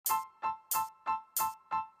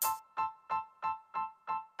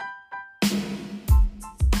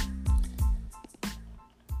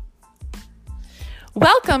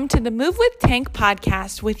Welcome to the Move with Tank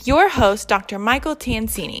podcast with your host, Dr. Michael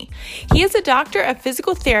Tansini. He is a doctor of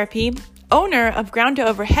physical therapy, owner of Ground to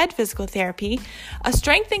Overhead Physical Therapy, a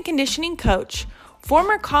strength and conditioning coach,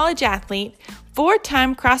 former college athlete,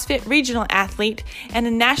 4-time CrossFit regional athlete, and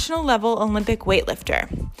a national level Olympic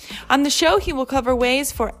weightlifter. On the show, he will cover ways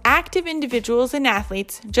for active individuals and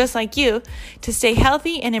athletes, just like you, to stay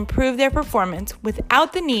healthy and improve their performance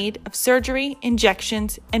without the need of surgery,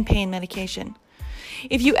 injections, and pain medication.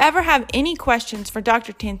 If you ever have any questions for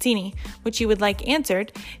Dr. Tansini, which you would like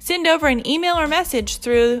answered, send over an email or message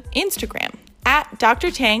through Instagram at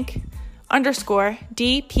drtank_DPT.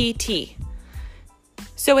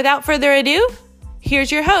 So without further ado,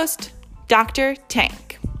 here's your host, Dr.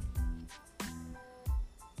 Tank.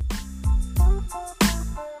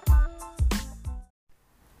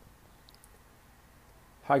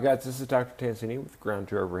 Hi guys, this is Dr. Tansini with Ground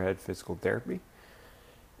to Overhead Physical Therapy.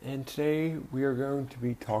 And today we are going to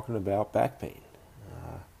be talking about back pain.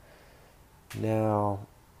 Now,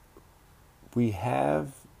 we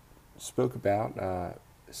have spoke about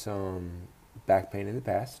some back pain in the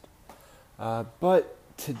past, but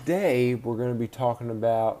today we're going to be talking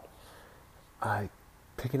about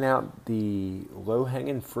picking out the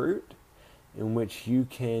low-hanging fruit in which you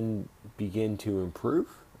can begin to improve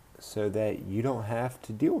so that you don't have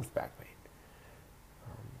to deal with back pain.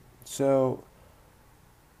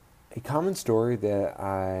 A common story that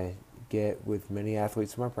I get with many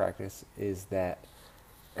athletes in my practice is that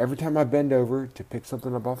every time I bend over to pick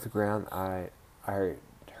something up off the ground, I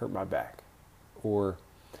hurt my back, or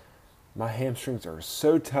my hamstrings are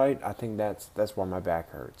so tight I think that's why my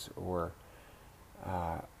back hurts, or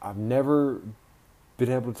I've never been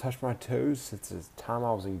able to touch my toes since the time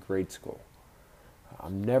I was in grade school.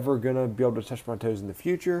 I'm never gonna be able to touch my toes in the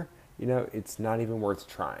future. It's not even worth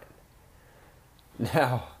trying.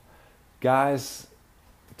 Now, guys,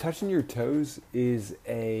 touching your toes is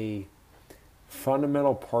a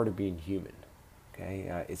fundamental part of being human.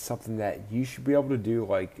 Okay, it's something that you should be able to do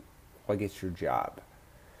like it's your job.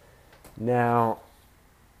 Now,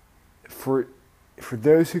 for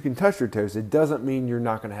those who can touch their toes, it doesn't mean you're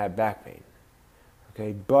not going to have back pain.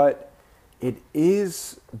 Okay, but it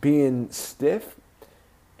is being stiff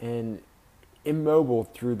and immobile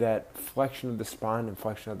through that flexion of the spine and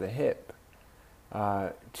flexion of the hip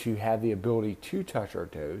to have the ability to touch our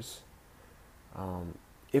toes.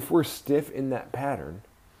 If we're stiff in that pattern,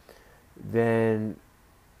 then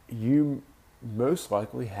you most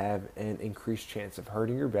likely have an increased chance of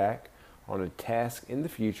hurting your back on a task in the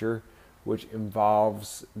future which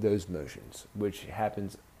involves those motions, which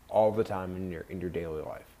happens all the time in your daily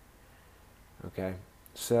life. Okay,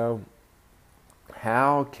 so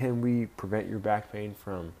how can we prevent your back pain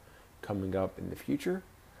from coming up in the future?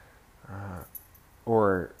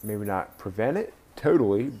 Or maybe not prevent it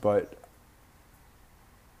totally, but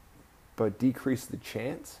decrease the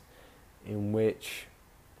chance in which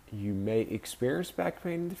you may experience back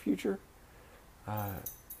pain in the future.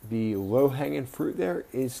 The low-hanging fruit there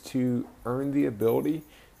is to earn the ability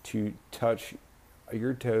to touch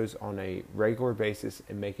your toes on a regular basis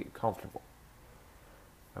and make it comfortable.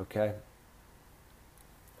 Okay?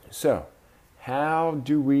 So, how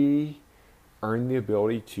do we earn the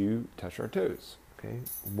ability to touch our toes? Okay,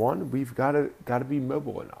 one, we've got to be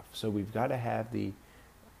mobile enough. So we've got to have the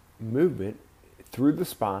movement through the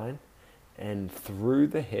spine and through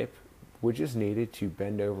the hip, which is needed to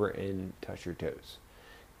bend over and touch your toes.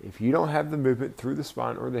 If you don't have the movement through the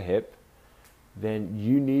spine or the hip, then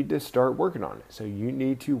you need to start working on it. So you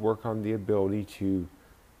need to work on the ability to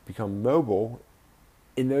become mobile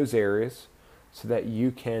in those areas so that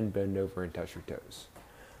you can bend over and touch your toes.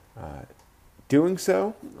 Doing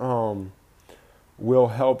so will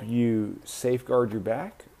help you safeguard your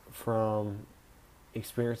back from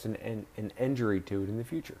experiencing an injury to it in the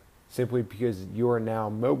future, simply because you are now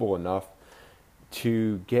mobile enough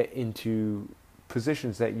to get into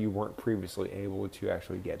positions that you weren't previously able to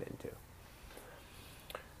actually get into.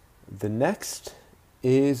 The next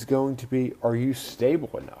is going to be, are you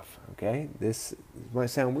stable enough? Okay, this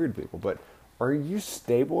might sound weird to people, but are you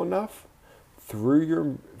stable enough through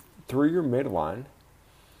your midline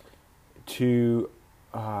to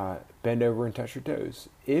bend over and touch your toes?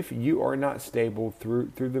 If you are not stable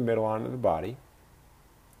through the midline of the body,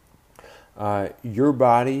 your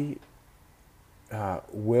body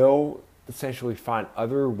will essentially find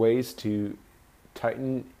other ways to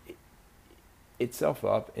tighten itself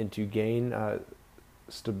up and to gain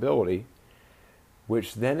stability,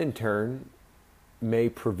 which then in turn may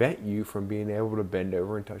prevent you from being able to bend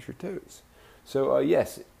over and touch your toes. So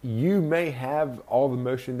yes, you may have all the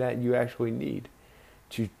motion that you actually need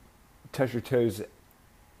to touch your toes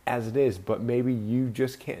as it is, but maybe you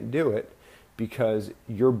just can't do it because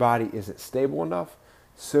your body isn't stable enough,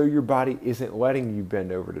 so your body isn't letting you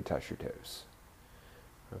bend over to touch your toes.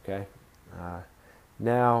 Okay?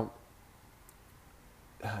 Now,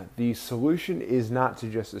 the solution is not to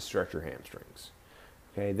just stretch your hamstrings.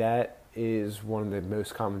 Okay, that is one of the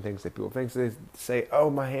most common things that people think. So they say, oh,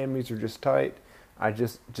 my hammies are just tight. I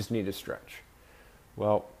just need to stretch.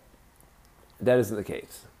 Well, that isn't the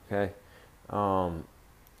case. Okay,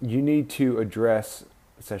 you need to address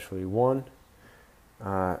essentially one,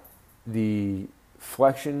 the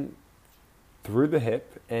flexion through the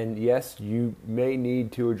hip, and yes, you may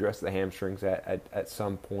need to address the hamstrings at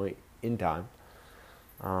some point in time.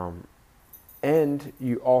 And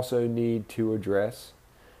you also need to address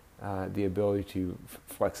the ability to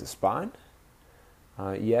flex the spine.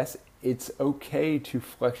 Yes, it's okay to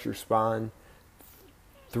flex your spine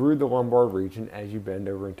through the lumbar region as you bend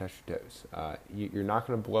over and touch your toes. You're not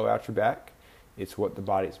going to blow out your back. It's what the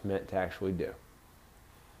body's meant to actually do.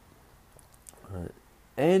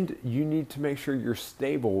 And you need to make sure you're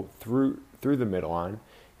stable through the midline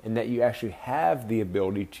and that you actually have the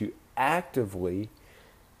ability to actively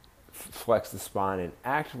flex the spine and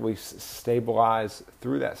actively stabilize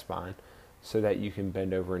through that spine so that you can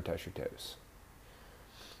bend over and touch your toes.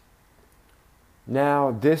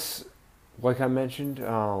 Now, this, like I mentioned,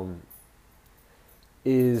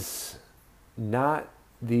 is not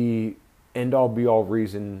the end-all be-all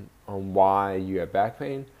reason on why you have back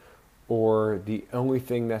pain or the only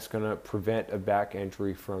thing that's going to prevent a back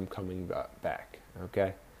injury from coming back,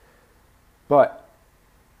 okay? But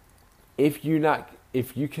if you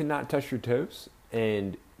cannot touch your toes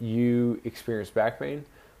and you experience back pain,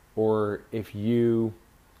 or if you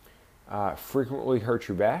frequently hurt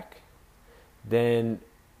your back, then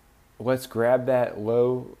let's grab that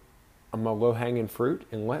low-hanging fruit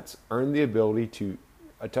and let's earn the ability to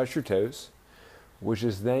touch your toes, which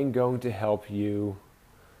is then going to help you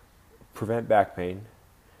prevent back pain.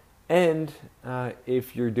 And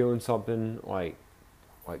if you're doing something like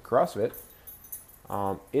CrossFit,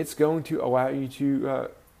 it's going to allow you to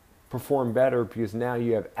perform better because now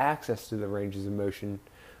you have access to the ranges of motion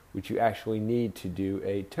which you actually need to do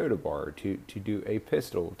a toe-to bar, to do a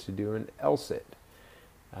pistol, to do an L-sit.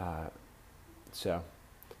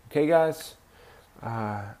 Okay, guys.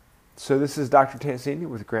 So this is Dr. Tansini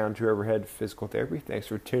with Ground to Overhead Physical Therapy. Thanks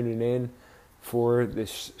for tuning in for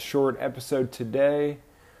this short episode today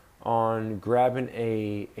on grabbing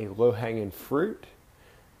a low-hanging fruit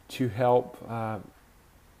to help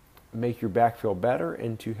make your back feel better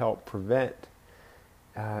and to help prevent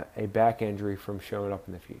a back injury from showing up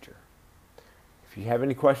in the future. If you have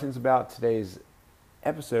any questions about today's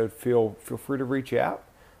episode, feel free to reach out.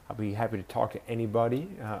 I'll be happy to talk to anybody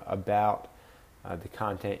about the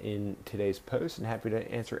content in today's post and happy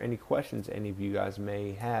to answer any questions any of you guys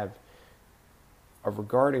may have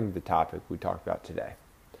regarding the topic we talked about today.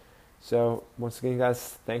 So once again,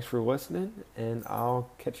 guys, thanks for listening, and I'll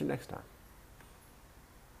catch you next time.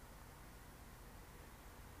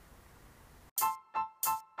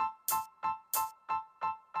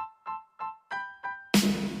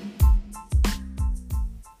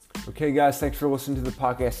 Okay, guys, thanks for listening to the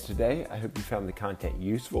podcast today. I hope you found the content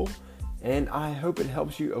useful, and I hope it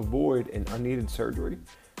helps you avoid an unneeded surgery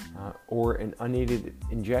or an unneeded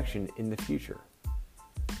injection in the future.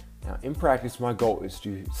 Now, in practice, my goal is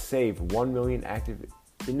to save 1 million active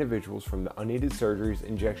individuals from the unneeded surgeries,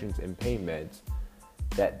 injections, and pain meds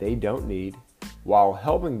that they don't need, while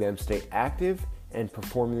helping them stay active and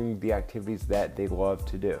performing the activities that they love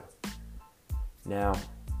to do. Now,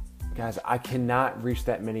 guys, I cannot reach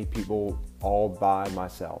that many people all by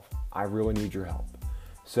myself. I really need your help.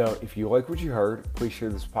 So if you like what you heard, please share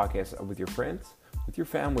this podcast with your friends, with your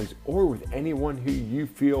families, or with anyone who you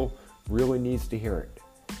feel really needs to hear it.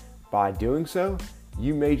 By doing so,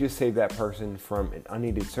 you may just save that person from an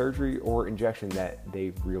unneeded surgery or injection that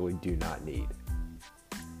they really do not need.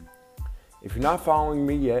 If you're not following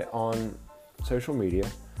me yet on social media,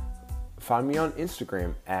 find me on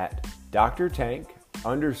Instagram at drtank_DPT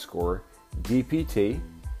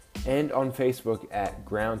and on Facebook at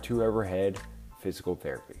Ground to Overhead Physical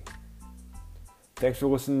Therapy. Thanks for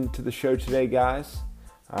listening to the show today, guys.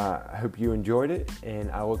 I hope you enjoyed it, and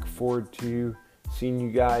I look forward to seeing you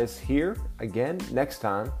guys here again next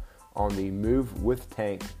time on the Move with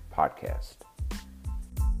Tank podcast.